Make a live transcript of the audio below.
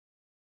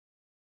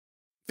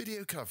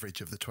Video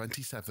coverage of the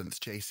 27th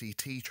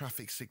JCT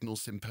Traffic Signal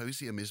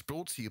Symposium is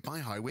brought to you by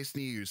Highways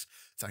News,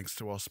 thanks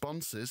to our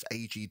sponsors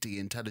AGD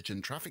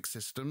Intelligent Traffic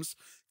Systems,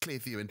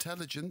 Clearview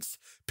Intelligence,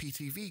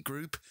 PTV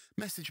Group,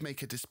 Message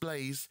Maker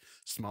Displays,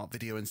 Smart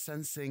Video and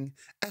Sensing,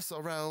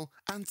 SRL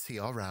and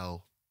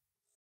TRL.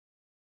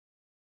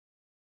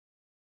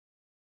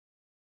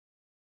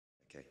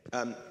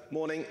 Okay.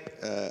 Morning.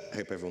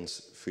 Hope everyone's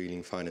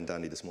feeling fine and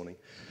dandy this morning.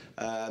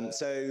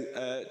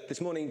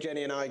 This morning,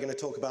 Jenny and I are going to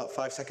talk about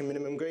 5-second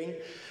minimum green.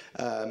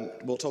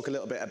 We'll talk a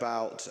little bit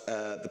about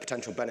the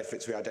potential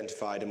benefits we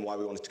identified and why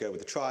we wanted to go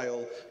with the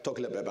trial, talk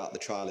a little bit about the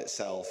trial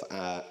itself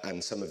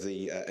and some of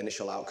the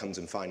initial outcomes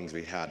and findings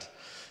we had.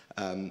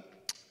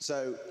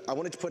 So I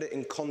wanted to put it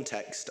in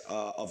context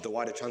of the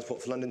wider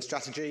Transport for London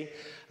strategy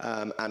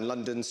and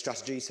London's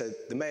strategy. So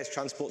the Mayor's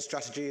transport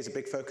strategy is a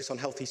big focus on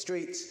healthy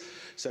streets.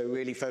 So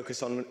really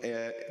focus on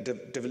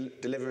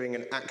delivering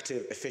an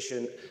active,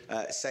 efficient,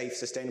 safe,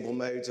 sustainable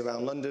modes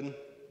around London.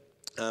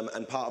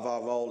 And part of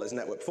our role as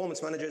network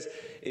performance managers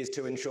is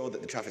to ensure that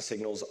the traffic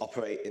signals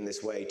operate in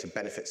this way to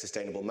benefit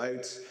sustainable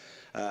modes.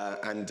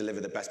 And deliver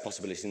the best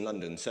possibilities in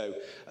London. So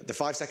the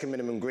 5-second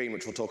minimum green,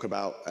 which we'll talk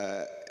about,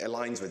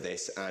 aligns with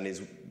this and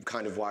is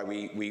kind of why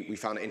we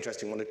found it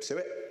interesting and wanted to pursue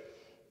it.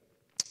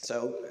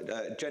 So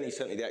Jenny's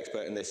certainly the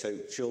expert in this, so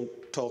she'll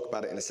talk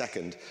about it in a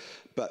second.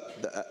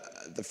 But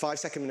the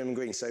 5-second minimum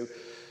green, so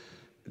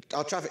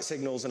our traffic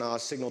signals and our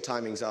signal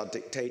timings are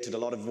dictated. A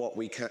lot of what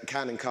we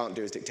can and can't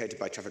do is dictated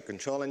by traffic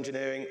control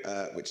engineering,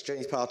 which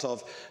Jenny's part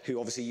of, who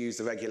obviously use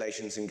the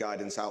regulations and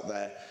guidance out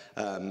there,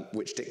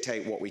 which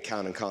dictate what we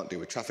can and can't do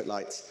with traffic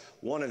lights.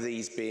 One of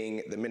these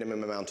being the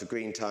minimum amount of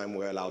green time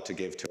we're allowed to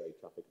give to a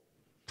traffic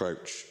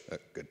approach.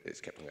 Good,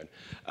 it's kept on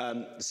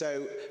going.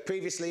 So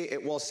previously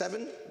it was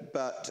 7,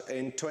 but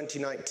in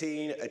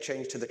 2019 a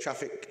change to the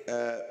traffic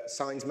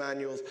signs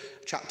manuals,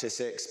 chapter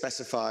 6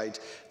 specified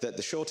that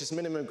the shortest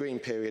minimum green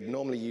period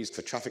normally used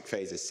for traffic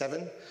phase is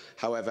 7.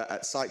 However,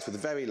 at sites with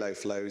very low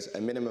flows,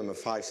 a minimum of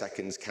 5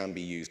 seconds can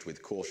be used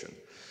with caution.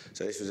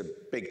 So this was a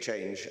big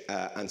change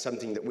and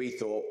something that we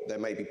thought there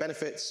may be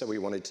benefits, so we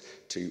wanted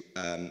to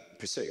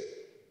pursue.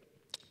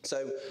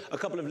 So a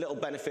couple of little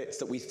benefits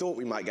that we thought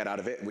we might get out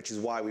of it, which is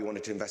why we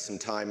wanted to invest some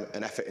time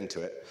and effort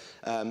into it.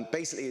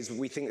 Basically, is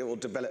we think it will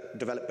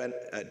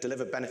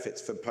deliver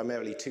benefits for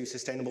primarily 2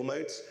 sustainable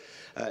modes,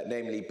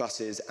 namely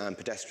buses and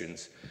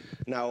pedestrians.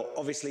 Now,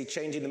 obviously,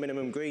 changing the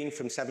minimum green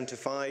from 7 to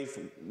 5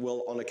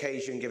 will, on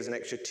occasion, give us an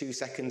extra 2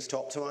 seconds to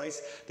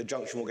optimise. The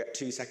junction will get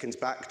 2 seconds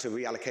back to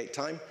reallocate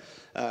time.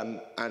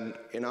 And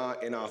in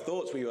our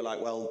thoughts, we were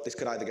like, well, this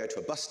could either go to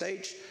a bus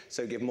stage,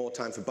 so give more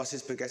time for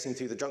buses progressing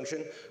through the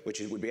junction, which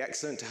would be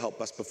excellent to help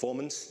bus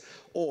performance,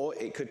 or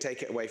it could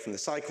take it away from the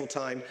cycle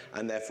time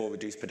and therefore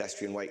reduce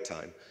pedestrian wait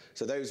time.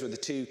 So those were the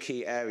 2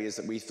 key areas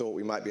that we thought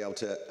we might be able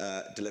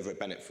to deliver a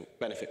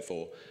benefit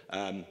for.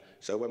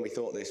 So when we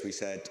thought this, we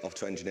said, off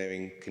to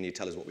engineering, can you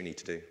tell us what we need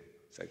to do?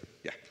 So,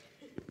 yeah.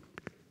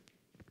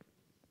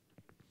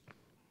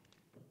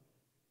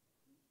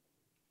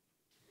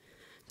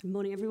 Good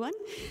morning, everyone.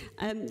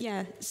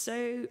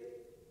 So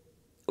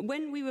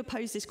when we were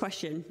posed this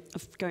question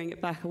of going it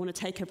back, I want to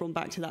take everyone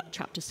back to that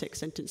chapter 6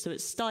 sentence. So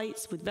it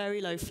states, with very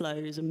low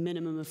flows, a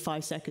minimum of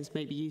 5 seconds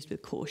may be used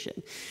with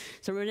caution.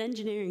 So from an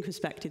engineering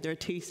perspective, there are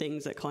 2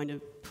 things that kind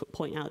of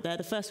point out there.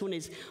 The first one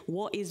is,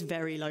 what is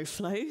very low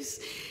flows?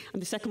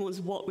 And the second one is,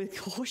 what with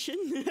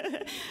caution?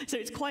 So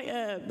it's quite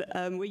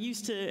we're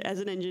used to, as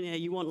an engineer,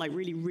 you want like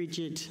really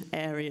rigid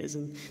areas,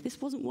 and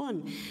this wasn't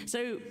one.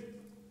 So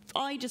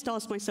I just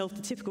asked myself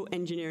the typical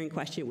engineering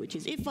question, which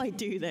is, if I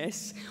do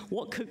this,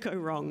 what could go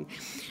wrong?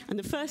 And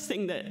the first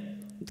thing that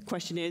the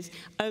question is,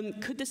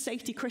 could the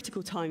safety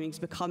critical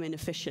timings become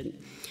inefficient?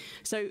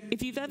 So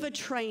if you've ever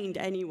trained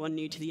anyone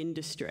new to the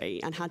industry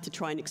and had to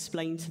try and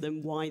explain to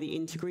them why the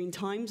intergreen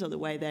times are the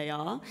way they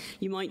are,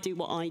 you might do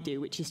what I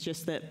do, which is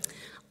just that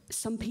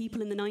some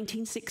people in the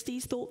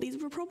 1960s thought these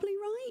were probably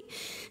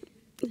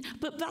right,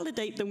 but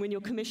validate them when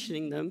you're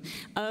commissioning them.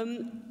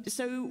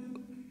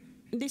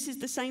 This is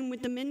the same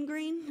with the min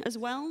green as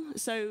well.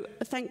 So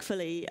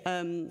thankfully,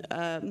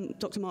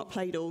 Dr. Mark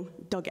Pladle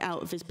dug it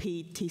out of his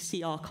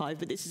PTC archive,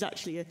 but this is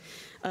actually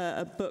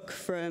a book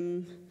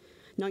from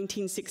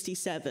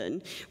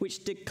 1967,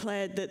 which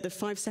declared that the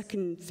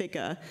 5-second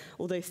figure,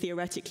 although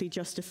theoretically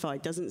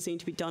justified, doesn't seem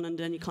to be done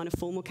under any kind of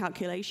formal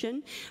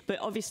calculation. But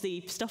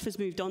obviously, stuff has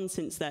moved on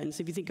since then.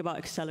 So if you think about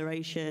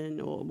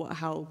acceleration or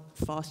how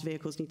fast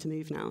vehicles need to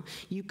move now,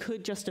 you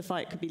could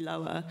justify it could be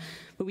lower,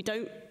 but we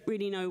don't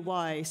really know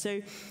why.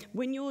 So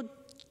when you're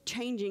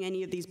changing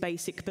any of these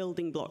basic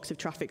building blocks of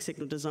traffic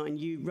signal design,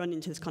 you run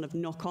into this kind of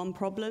knock-on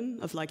problem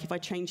of like, if I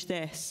change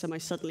this, am I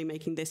suddenly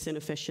making this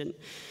inefficient?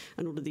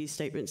 And all of these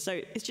statements. So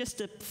it's just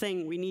a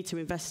thing we need to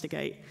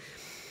investigate.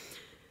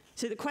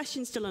 So the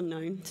question's still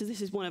unknown. So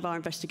this is one of our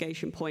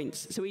investigation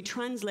points. So we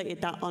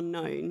translated that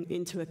unknown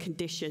into a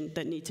condition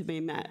that needs to be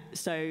met.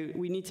 So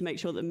we need to make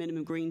sure that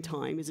minimum green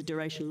time is a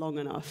duration long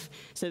enough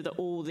so that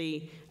all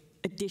the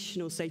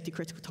additional safety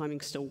critical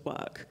timings still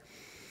work.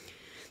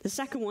 The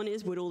second one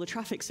is, would all the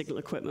traffic signal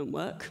equipment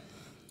work?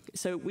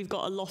 So we've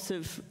got a lot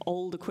of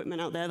old equipment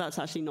out there. That's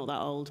actually not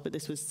that old, but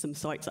this was some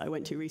sites that I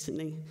went to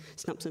recently,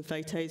 snapped some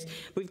photos.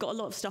 We've got a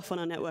lot of stuff on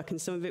our network, and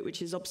some of it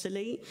which is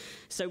obsolete.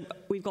 So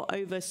we've got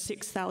over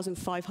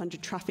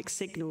 6,500 traffic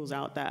signals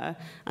out there,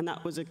 and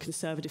that was a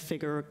conservative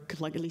figure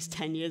like at least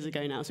 10 years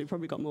ago now, so we've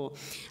probably got more.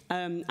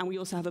 And we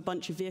also have a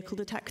bunch of vehicle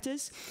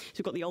detectors. So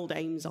we've got the old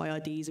AIMS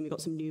IRDs, and we've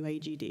got some new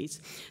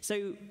AGDs.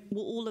 So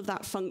will all of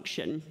that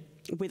function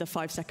with a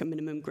 5-second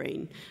minimum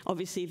green?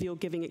 Obviously, if you're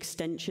giving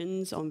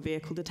extensions on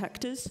vehicle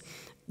detectors,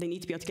 they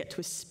need to be able to get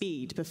to a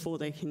speed before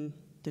they can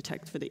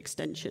detect for the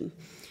extension.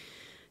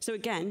 So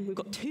again, we've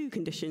got 2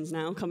 conditions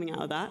now coming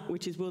out of that,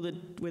 which is will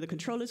the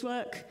controllers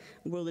work,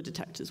 will the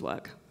detectors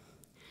work?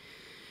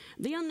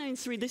 The unknown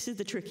 3, this is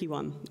the tricky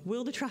one.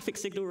 Will the traffic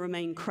signal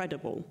remain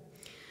credible?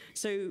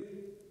 So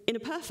in a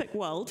perfect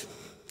world,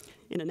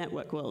 in a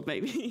network world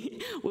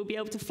maybe, we'll be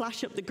able to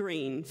flash up the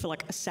green for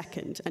like a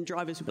second, and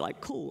drivers will be like,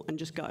 cool, and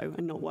just go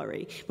and not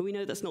worry. But we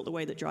know that's not the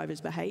way that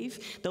drivers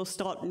behave. They'll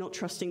start not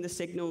trusting the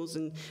signals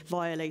and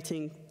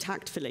violating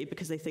tactfully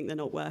because they think they're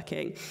not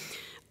working.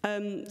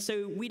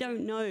 So we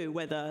don't know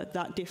whether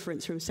that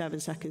difference from 7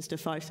 seconds to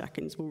 5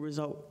 seconds will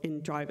result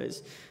in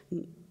drivers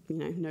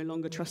no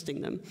longer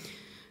trusting them.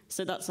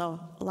 So that's our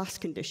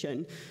last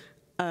condition.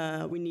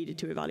 We needed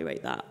to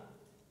evaluate that.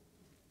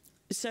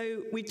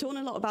 So we've talked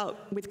a lot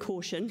about with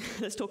caution.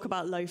 Let's talk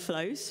about low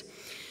flows.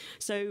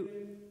 So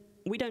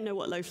we don't know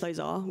what low flows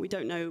are. We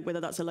don't know whether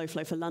that's a low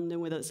flow for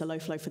London, whether it's a low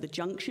flow for the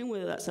junction,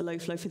 whether that's a low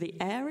flow for the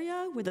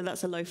area, whether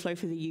that's a low flow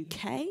for the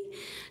UK.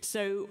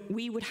 So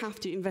we would have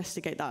to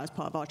investigate that as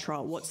part of our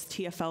trial. What's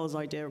TfL's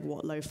idea of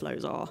what low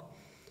flows are?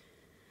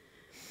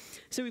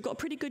 So we've got a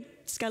pretty good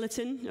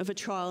skeleton of a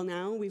trial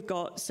now. We've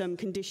got some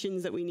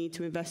conditions that we need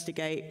to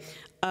investigate.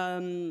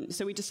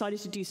 So we decided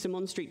to do some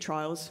on-street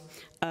trials,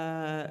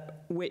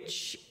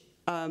 which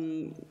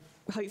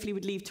hopefully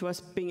would lead to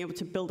us being able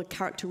to build a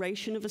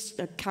characterization of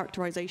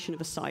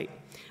a site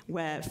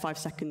where 5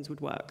 seconds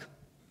would work.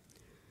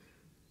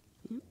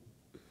 Yeah,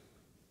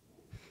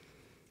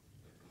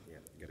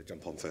 I'm going to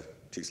jump on for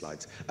 2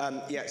 slides.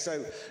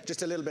 So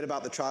just a little bit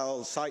about the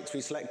trial sites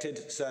we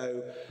selected.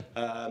 So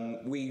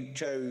we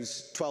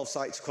chose 12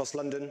 sites across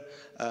London.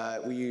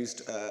 We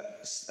used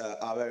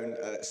our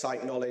own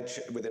site knowledge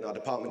within our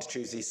department to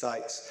choose these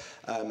sites,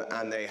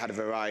 and they had a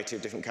variety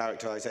of different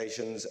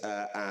characterizations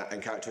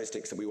and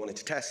characteristics that we wanted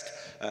to test.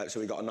 So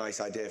we got a nice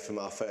idea from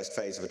our first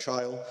phase of a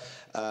trial.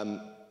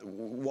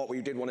 What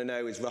we did want to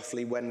know is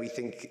roughly when we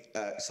think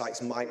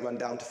sites might run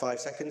down to 5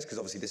 seconds, because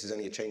obviously this is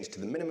only a change to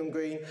the minimum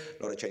green,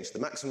 not a change to the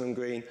maximum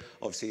green.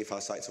 Obviously, if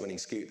our sites are running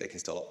scoot, they can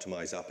still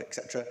optimize up,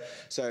 etc.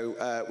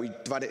 So we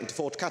divide it into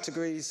 4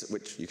 categories,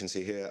 which you can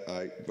see here.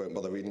 I won't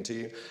bother reading to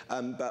you.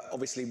 But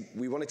obviously,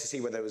 we wanted to see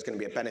whether there was going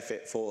to be a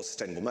benefit for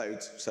sustainable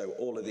modes. So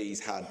all of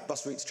these had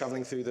bus routes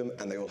traveling through them,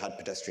 and they all had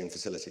pedestrian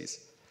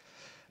facilities.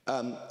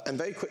 And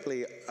very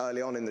quickly,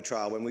 early on in the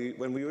trial, when we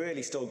were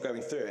really still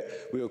going through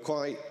it, we were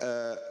quite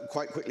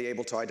quickly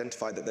able to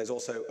identify that there's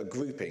also a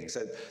grouping.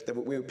 So that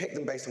we would pick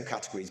them based on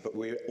categories, but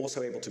we were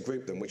also able to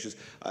group them, which is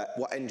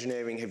what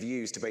engineering have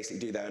used to basically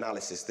do their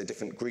analysis, the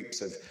different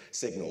groups of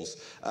signals.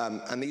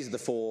 And these are the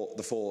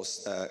four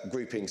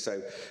groupings.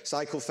 So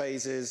cycle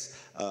phases,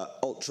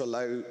 ultra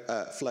low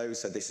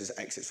flows, so this is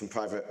exits from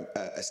private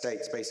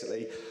estates,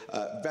 basically.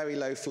 Very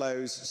low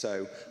flows,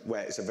 so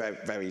where it's a very,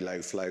 very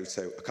low flow,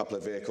 so a couple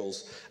of vehicles.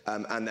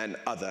 And then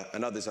other,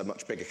 and others are a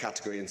much bigger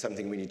category and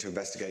something we need to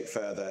investigate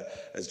further,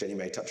 as Jenny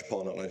may touch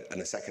upon, on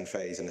a second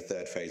phase and a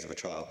third phase of a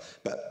trial.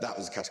 But that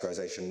was a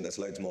categorization. There's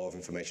loads more of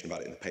information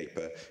about it in the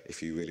paper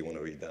if you really want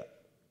to read that.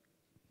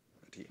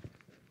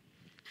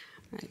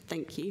 Right,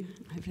 thank you.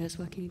 Hopefully that's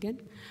working again.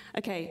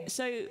 Okay,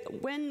 so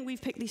when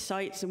we've picked these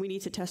sites and we need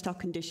to test our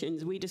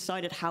conditions, we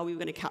decided how we were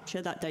going to capture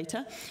that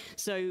data.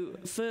 So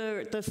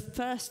for the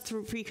first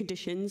 3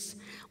 conditions,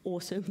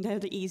 awesome, they're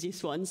the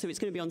easiest ones, so it's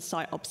going to be on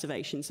site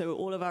observation. So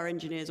all of our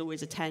engineers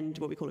always attend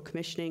what we call a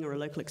commissioning or a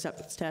local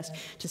acceptance test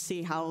to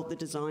see how the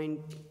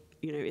design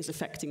is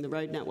affecting the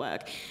road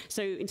network.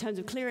 So in terms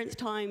of clearance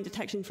time,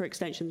 detection for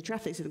extension, the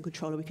traffic signal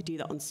controller, we could do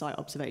that on site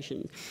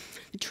observation.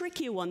 The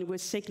trickier one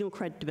was signal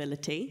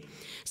credibility.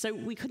 So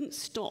we couldn't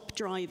stop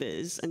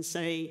drivers and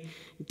say,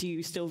 do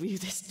you still view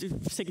this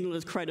signal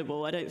as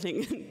credible? I don't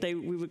think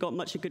we got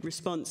much a good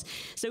response.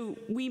 So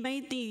we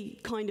made the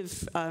kind of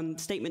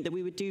statement that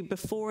we would do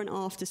before and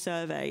after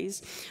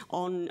surveys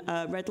on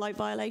red light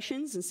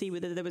violations and see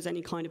whether there was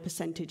any kind of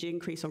percentage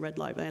increase on red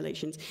light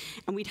violations.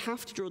 And we'd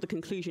have to draw the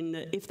conclusion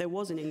that if there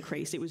was an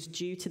increase, it was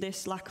due to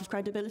this lack of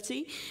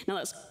credibility. Now,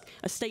 that's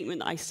a statement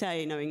that I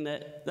say knowing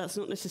that that's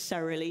not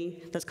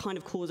necessarily, that's kind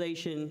of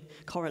causation,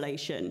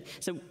 correlation.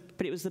 So,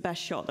 but it was the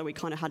best shot that we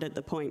kind of had at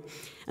the point.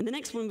 And the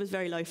next one was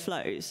very low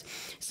flows.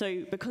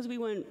 So because we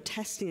weren't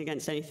testing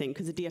against anything,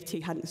 because the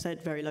DFT hadn't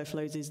said very low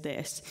flows is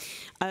this,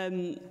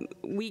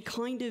 we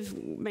kind of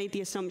made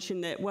the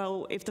assumption that,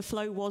 well, if the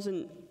flow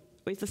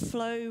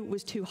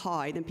was too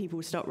high, then people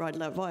would start red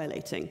light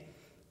violating.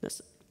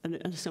 That's an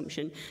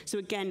assumption. So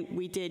again,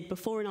 we did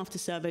before and after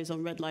surveys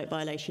on red light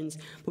violations,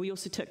 but we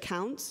also took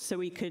counts so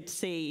we could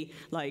see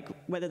like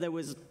whether there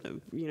was,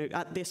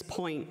 at this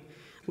point,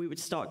 we would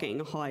start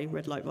getting a high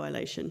red light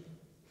violation.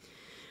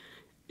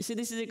 So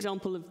this is an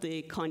example of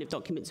the kind of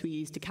documents we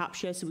used to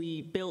capture. So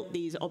we built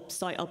these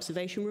site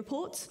observation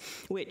reports,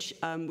 which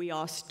we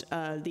asked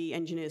the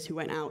engineers who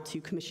went out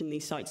to commission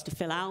these sites to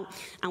fill out.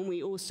 And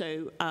we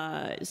also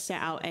set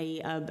out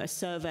a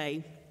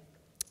survey,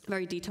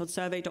 very detailed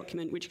survey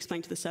document which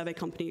explained to the survey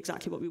company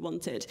exactly what we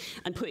wanted.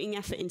 And putting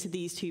effort into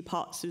these two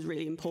parts was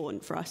really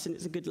important for us, and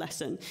it's a good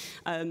lesson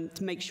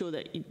to make sure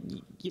that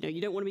you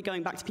don't want to be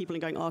going back to people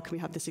and going, oh, can we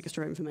have this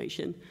extra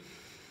information?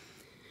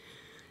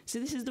 So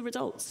this is the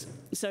results.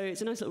 So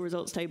it's a nice little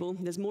results table.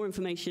 There's more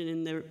information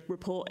in the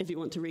report if you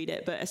want to read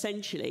it, but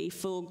essentially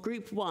for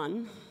group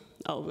 1,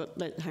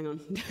 hang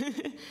on,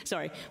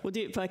 sorry, we'll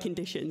do it by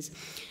conditions.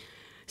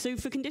 So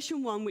for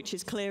condition 1, which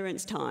is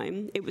clearance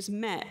time, it was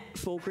met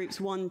for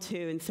groups 1,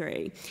 2, and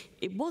 3.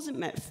 It wasn't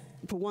met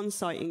for one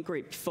site in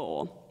group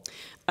 4.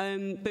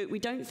 But we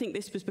don't think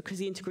this was because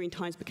the intergreen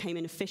times became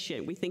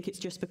inefficient. We think it's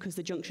just because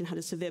the junction had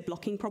a severe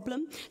blocking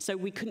problem, so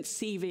we couldn't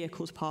see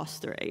vehicles pass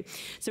through.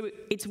 So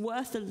it's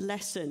worth a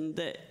lesson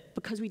that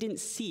because we didn't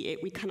see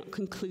it, we cannot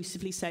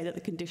conclusively say that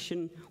the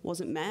condition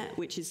wasn't met,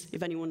 which is,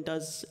 if anyone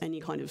does any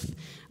kind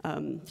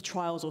of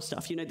trials or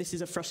stuff, this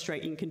is a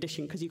frustrating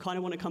condition because you kind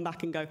of want to come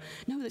back and go,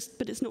 no,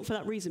 but it's not for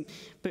that reason.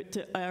 But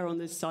to err on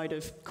the side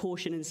of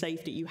caution and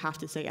safety, you have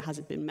to say it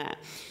hasn't been met.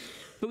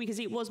 But we can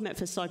see it was met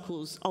for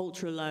cycles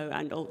ultra-low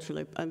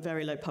and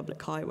very low public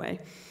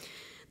highway.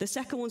 The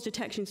second one's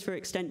detections for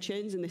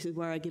extensions, and this is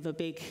where I give a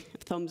big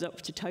thumbs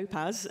up to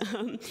Topaz.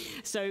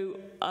 So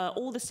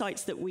all the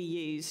sites that we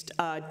used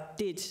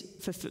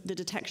for the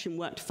detection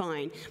worked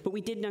fine, but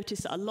we did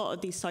notice that a lot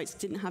of these sites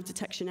didn't have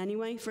detection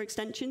anyway for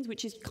extensions,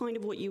 which is kind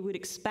of what you would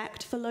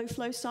expect for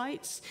low-flow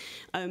sites.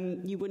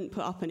 You wouldn't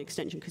put up an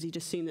extension because you'd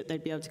assume that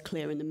they'd be able to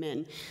clear in the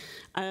min.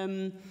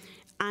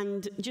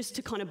 And just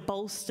to kind of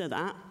bolster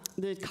that,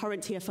 the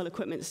current TfL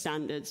equipment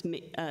standards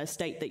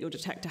state that your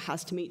detector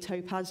has to meet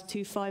Topaz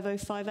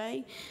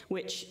 2505A,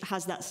 which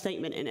has that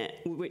statement in it,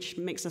 which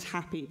makes us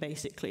happy,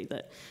 basically,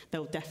 that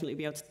they'll definitely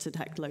be able to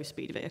detect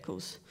low-speed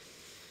vehicles.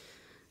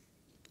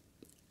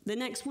 The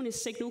next one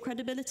is signal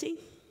credibility.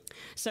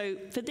 So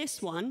for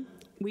this one,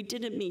 we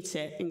didn't meet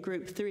it in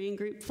Group 3 and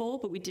Group 4,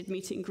 but we did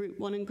meet it in Group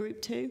 1 and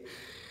Group 2.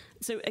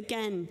 So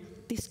again,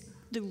 this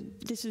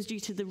was due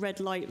to the red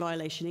light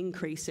violation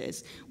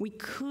increases. We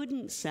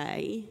couldn't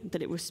say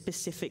that it was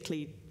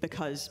specifically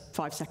because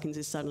 5 seconds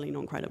is suddenly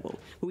non-credible,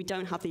 but we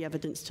don't have the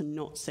evidence to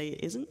not say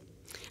it isn't.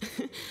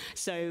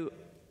 So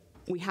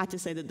we had to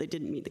say that they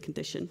didn't meet the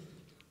condition.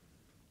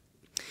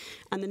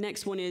 And the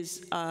next one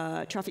is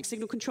traffic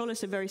signal controller,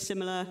 so very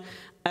similar.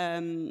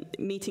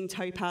 Meeting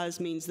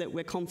Topaz means that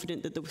we're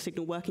confident that the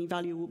signal working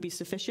value will be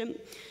sufficient.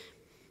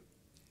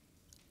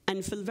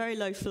 And for the very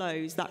low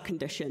flows, that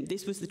condition,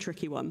 this was the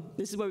tricky one.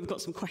 This is where we've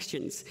got some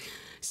questions.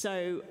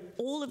 So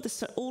all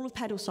of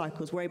pedal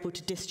cycles were able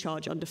to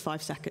discharge under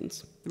 5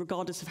 seconds,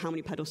 regardless of how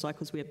many pedal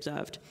cycles we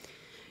observed.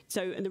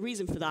 So, and the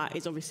reason for that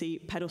is obviously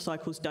pedal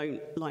cycles don't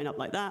line up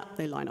like that.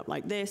 They line up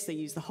like this. They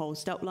use the whole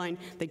step line.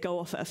 They go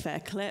off at a fair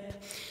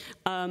clip.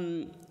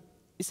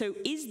 So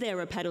is there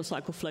a pedal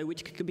cycle flow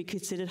which could be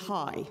considered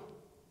high?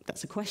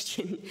 That's a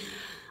question.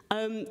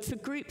 For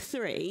Group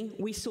 3,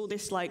 we saw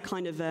this like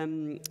kind of, I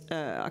can't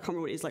remember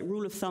what it is, like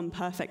rule of thumb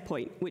perfect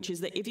point, which is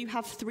that if you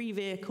have 3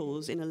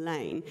 vehicles in a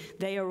lane,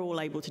 they are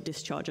all able to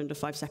discharge under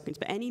 5 seconds,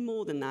 but any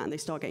more than that, and they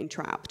start getting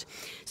trapped.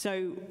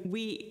 So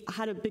we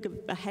had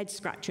a head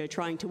scratcher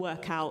trying to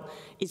work out,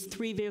 is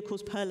 3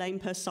 vehicles per lane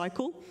per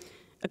cycle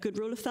a good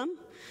rule of thumb?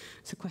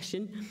 It's a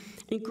question.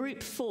 In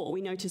Group 4,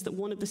 we noticed that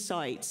one of the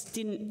sites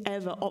didn't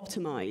ever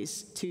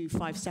optimize to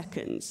 5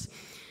 seconds.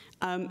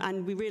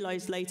 And we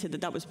realized later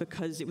that that was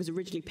because it was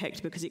originally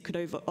picked because it could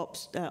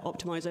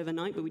optimize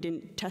overnight, but we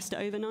didn't test it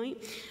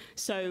overnight.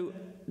 So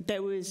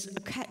there was a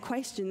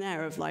question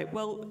there of like,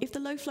 well, if the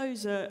low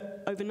flows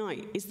are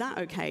overnight, is that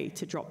okay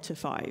to drop to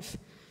 5?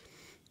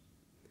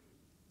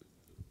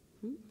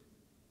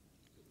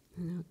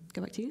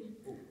 Go back to you,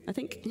 I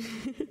think.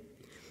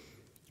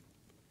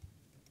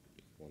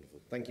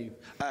 Thank you.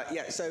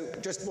 Yeah, so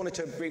just wanted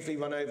to briefly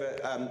run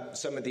over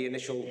some of the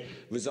initial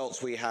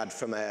results we had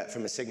from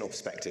a signal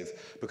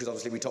perspective, because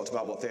obviously we talked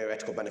about what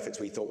theoretical benefits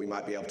we thought we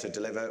might be able to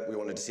deliver. We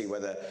wanted to see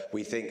whether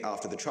we think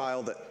after the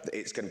trial that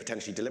it's going to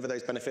potentially deliver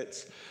those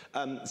benefits.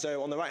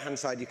 So on the right-hand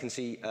side, you can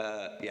see,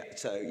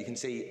 you can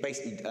see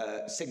basically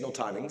signal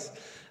timings.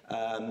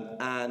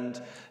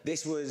 And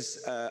this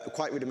was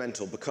quite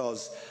rudimental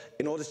because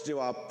in order to do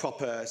our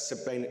proper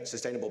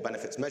sustainable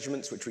benefits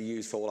measurements, which we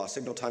use for all our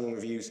signal timing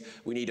reviews,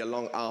 we need a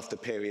long after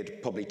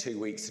period, probably 2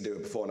 weeks to do a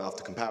before and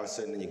after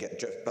comparison, and you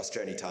get bus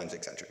journey times,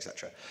 etc.,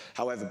 etc.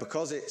 However,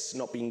 because it's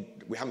not been,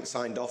 we haven't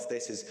signed off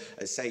this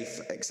as safe,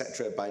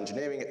 etc., by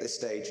engineering at this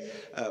stage,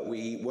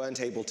 we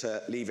weren't able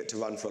to leave it to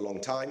run for a long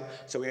time.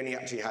 So we only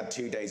actually had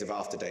 2 days of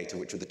after data,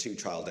 which were the 2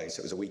 trial days.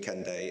 So it was a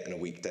weekend day and a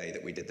weekday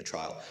that we did the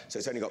trial. So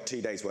it's only got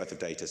 2 days days worth of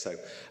data. So,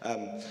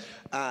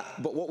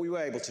 but what we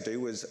were able to do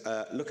was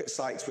look at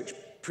sites which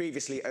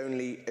previously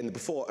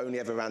before only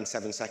ever ran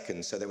 7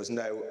 seconds, so there was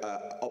no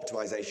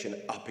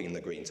optimization upping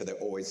the green, so they're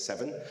always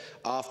 7.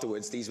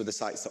 Afterwards, these were the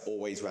sites that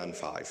always ran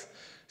 5.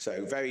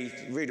 So very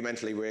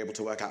rudimentarily, we were able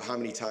to work out how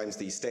many times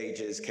these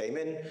stages came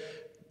in.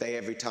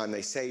 Every time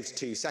they saved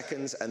 2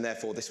 seconds, and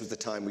therefore this was the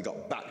time we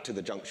got back to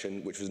the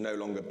junction, which was no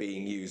longer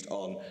being used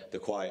on the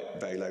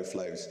quiet, very low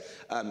flows.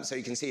 So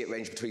you can see it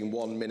ranged between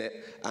 1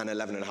 minute and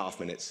 11.5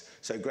 minutes.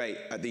 So great,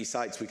 at these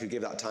sites we could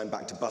give that time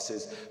back to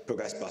buses,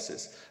 progress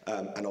buses,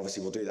 and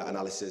obviously we'll do that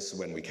analysis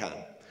when we can.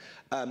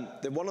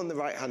 The one on the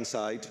right-hand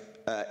side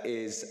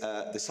is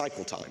the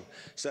cycle time.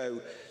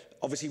 So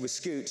obviously with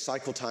Scoot,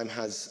 cycle time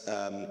has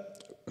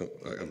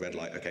a red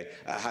light, okay.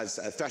 Has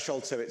a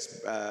threshold, so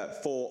it's 4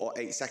 or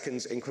 8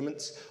 seconds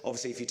increments.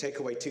 Obviously, if you take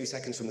away 2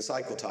 seconds from the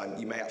cycle time,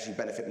 you may actually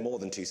benefit more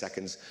than 2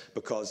 seconds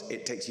because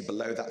it takes you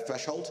below that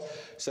threshold.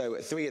 So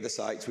at 3 of the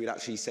sites, we'd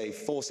actually save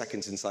 4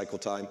 seconds in cycle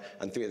time,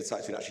 and 3 of the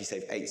sites, we'd actually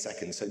save 8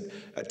 seconds. So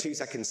a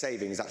 2-second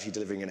saving is actually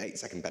delivering an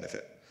 8-second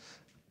benefit.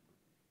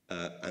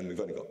 And we've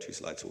only got 2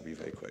 slides, so we'll be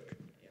very quick.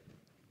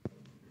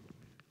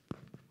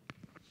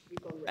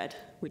 We've gone red,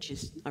 which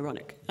is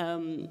ironic.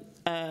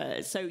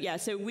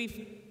 So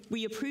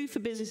we approve for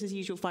business as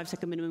usual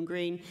 5-second minimum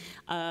green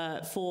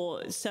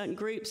for certain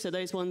groups, so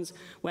those ones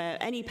where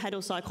any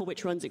pedal cycle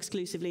which runs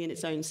exclusively in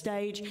its own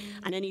stage,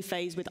 and any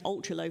phase with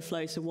ultra low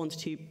flow, so 1 to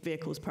 2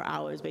 vehicles per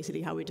hour is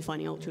basically how we're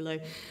defining ultra low.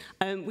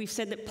 We've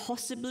said that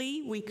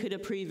possibly we could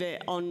approve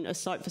it on a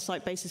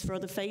site-for-site basis for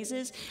other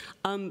phases,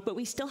 but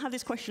we still have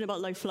this question about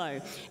low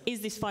flow.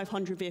 Is this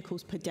 500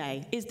 vehicles per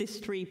day? Is this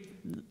 3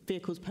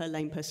 vehicles per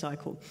lane per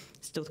cycle?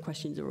 Still the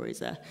questions are always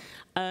there.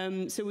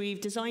 So we've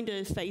designed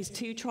a phase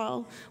 2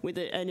 trial with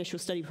the initial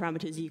study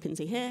parameters you can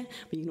see here,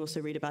 but you can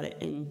also read about it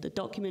in the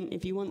document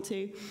if you want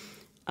to.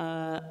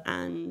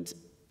 And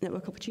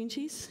network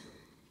opportunities.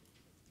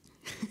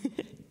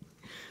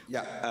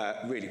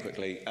 Yeah, really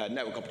quickly,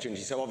 network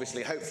opportunity. So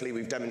obviously, hopefully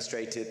we've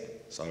demonstrated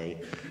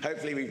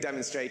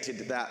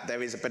that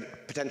there is a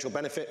potential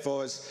benefit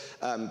for us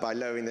by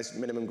lowering this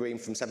minimum green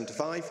from 7 to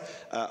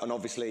 5. And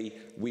obviously,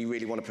 we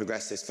really want to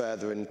progress this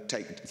further and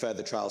take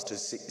further trials to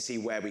see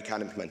where we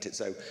can implement it.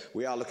 So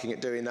we are looking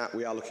at doing that.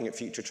 We are looking at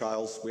future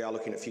trials. We are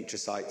looking at future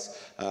sites.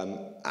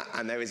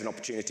 And there is an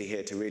opportunity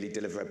here to really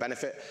deliver a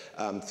benefit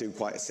through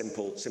quite a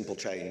simple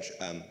change.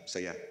 So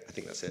yeah, I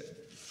think that's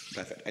it.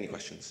 Perfect. Any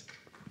questions?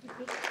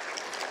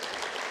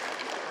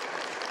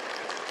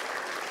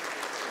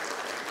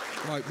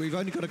 Right, we've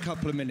only got a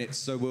couple of minutes,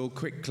 so we'll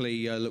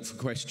quickly look for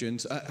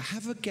questions.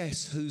 Have a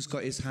guess who's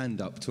got his hand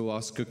up to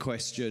ask a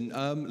question.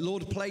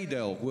 Lord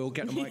Playdell, we'll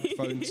get a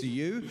microphone to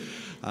you.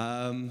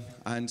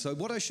 And so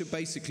what I should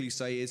basically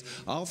say is,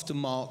 after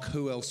Mark,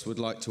 who else would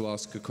like to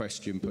ask a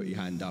question? Put your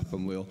hand up,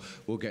 and we'll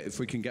get, if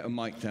we can get a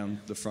mic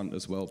down the front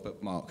as well.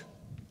 But Mark.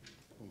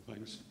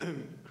 Thanks,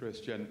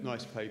 Chris, Jen.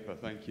 Nice paper,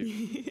 thank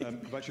you.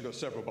 I've actually got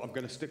several, but I'm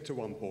going to stick to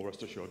one, Paul,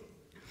 rest assured.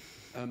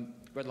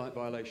 Red light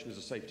violation is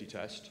a safety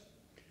test.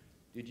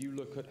 Did you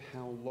look at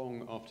how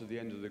long after the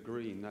end of the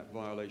green that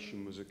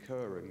violation was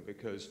occurring?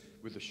 Because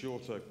with the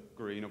shorter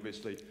green,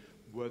 obviously,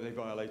 were they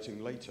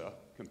violating later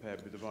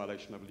compared with the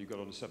violation level you got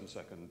on a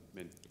 7-second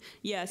min?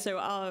 Yeah, so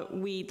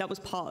that was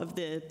part of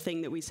the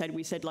thing that we said.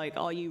 We said, like,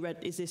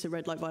 is this a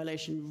red light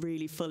violation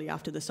really fully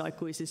after the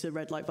cycle? Is this a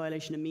red light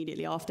violation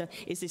immediately after?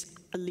 Is this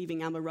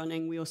leaving AMA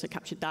running? We also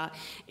captured that.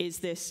 Is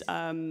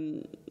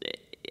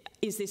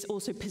this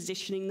also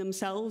positioning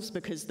themselves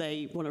because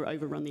they want to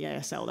overrun the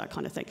ASL, that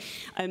kind of thing?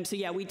 So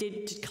yeah, we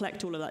did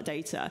collect all of that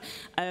data.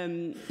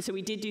 So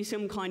we did do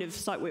some kind of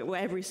site where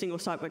every single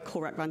site where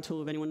Korak Van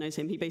Tool, if anyone knows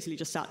him, he basically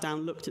just sat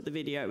down, looked at the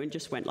video and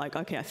just went like,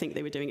 okay, I think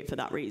they were doing it for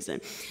that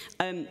reason.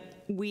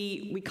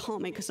 We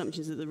can't make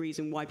assumptions of the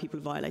reason why people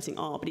are violating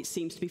are, but it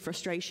seems to be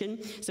frustration.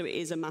 So it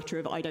is a matter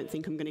of, I don't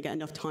think I'm going to get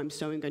enough time,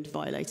 so I'm going to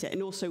violate it.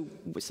 And also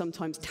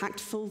sometimes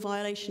tactful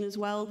violation as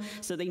well.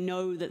 So they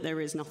know that there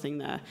is nothing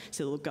there,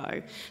 so they'll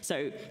go.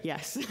 So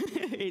yes,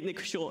 in the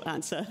short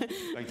answer.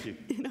 Thank you.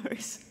 No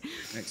worries.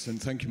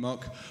 Excellent, thank you,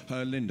 Mark.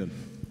 Lyndon.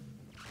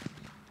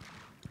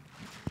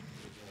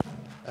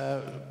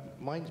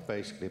 Mine's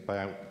basically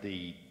about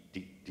the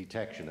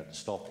detection at the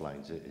stop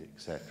lines,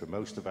 etc.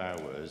 Most of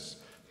ours,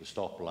 the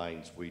stop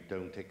lines, we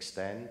don't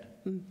extend.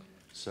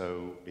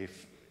 So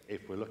if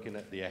we're looking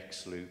at the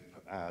X loop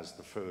as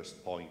the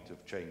first point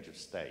of change of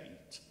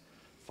state,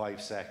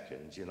 5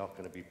 seconds, you're not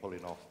going to be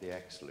pulling off the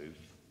X loop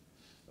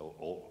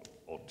or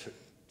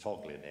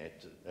toggling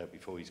it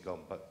before he's gone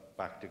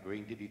back to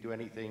green. Did he do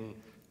anything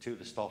to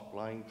the stop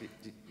line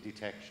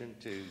detection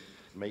to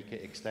make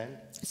it extend?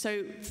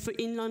 So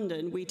in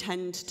London, we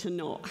tend to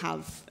not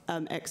have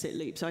exit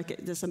loops. So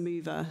there's a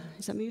mover.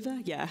 Is that mover?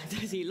 Yeah.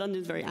 See,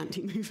 London's very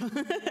anti-mover.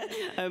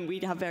 We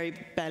have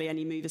barely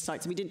any mover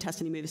sites. We didn't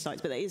test any mover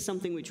sites, but that is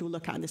something which we'll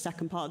look at in the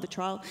second part of the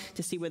trial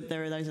to see whether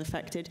there are those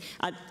affected.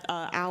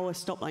 Our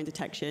stop line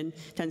detection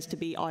tends to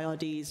be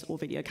IRDs or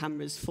video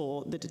cameras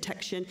for the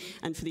detection,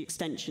 and for the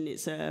extension,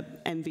 it's a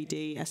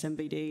MVD,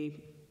 SMVD,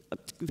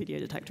 video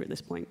detector at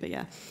this point. But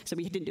yeah, so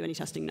we didn't do any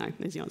testing, no,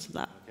 is the answer to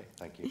that. Okay,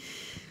 thank you.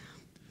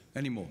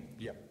 Any more?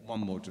 Yeah,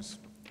 one more just.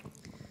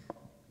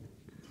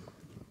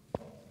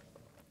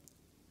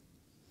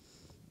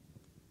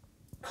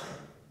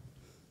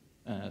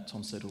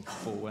 Tom Siddle,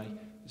 four-way.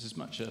 This is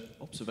much an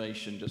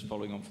observation, just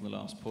following on from the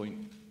last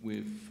point.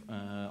 We've,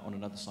 on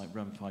another site,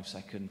 run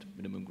 5-second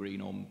minimum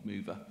green on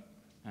mover.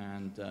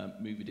 And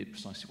mover did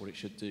precisely what it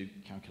should do,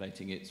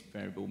 calculating its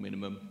variable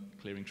minimum,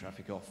 clearing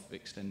traffic off,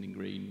 extending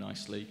green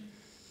nicely,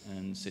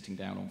 and sitting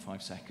down on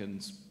 5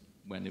 seconds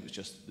when it was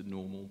just the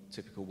normal,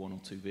 typical 1 or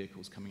 2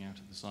 vehicles coming out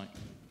of the site.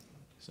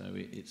 So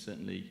it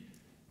certainly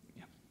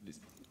it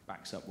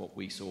backs up what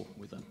we saw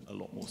with a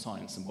lot more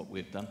science than what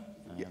we've done.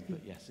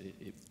 But yes,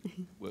 it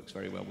works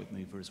very well with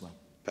mover as well.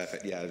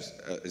 Perfect. Yeah,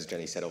 as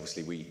Jenny said,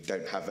 obviously we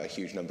don't have a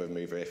huge number of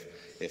mover,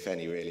 if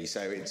any, really.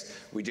 So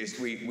we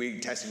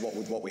tested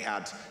what we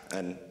had,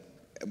 and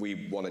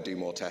we want to do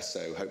more tests.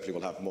 So hopefully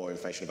we'll have more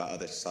information about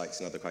other sites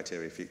and other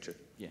criteria in future.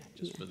 Yeah,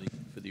 just for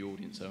the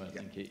audience. So I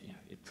think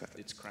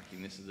it's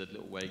cracking this as a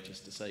little way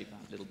just to save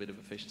that little bit of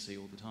efficiency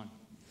all the time.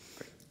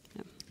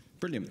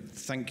 Brilliant.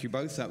 Thank you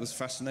both. That was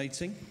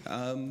fascinating.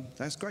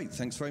 That's great.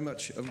 Thanks very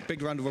much. A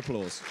big round of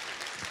applause.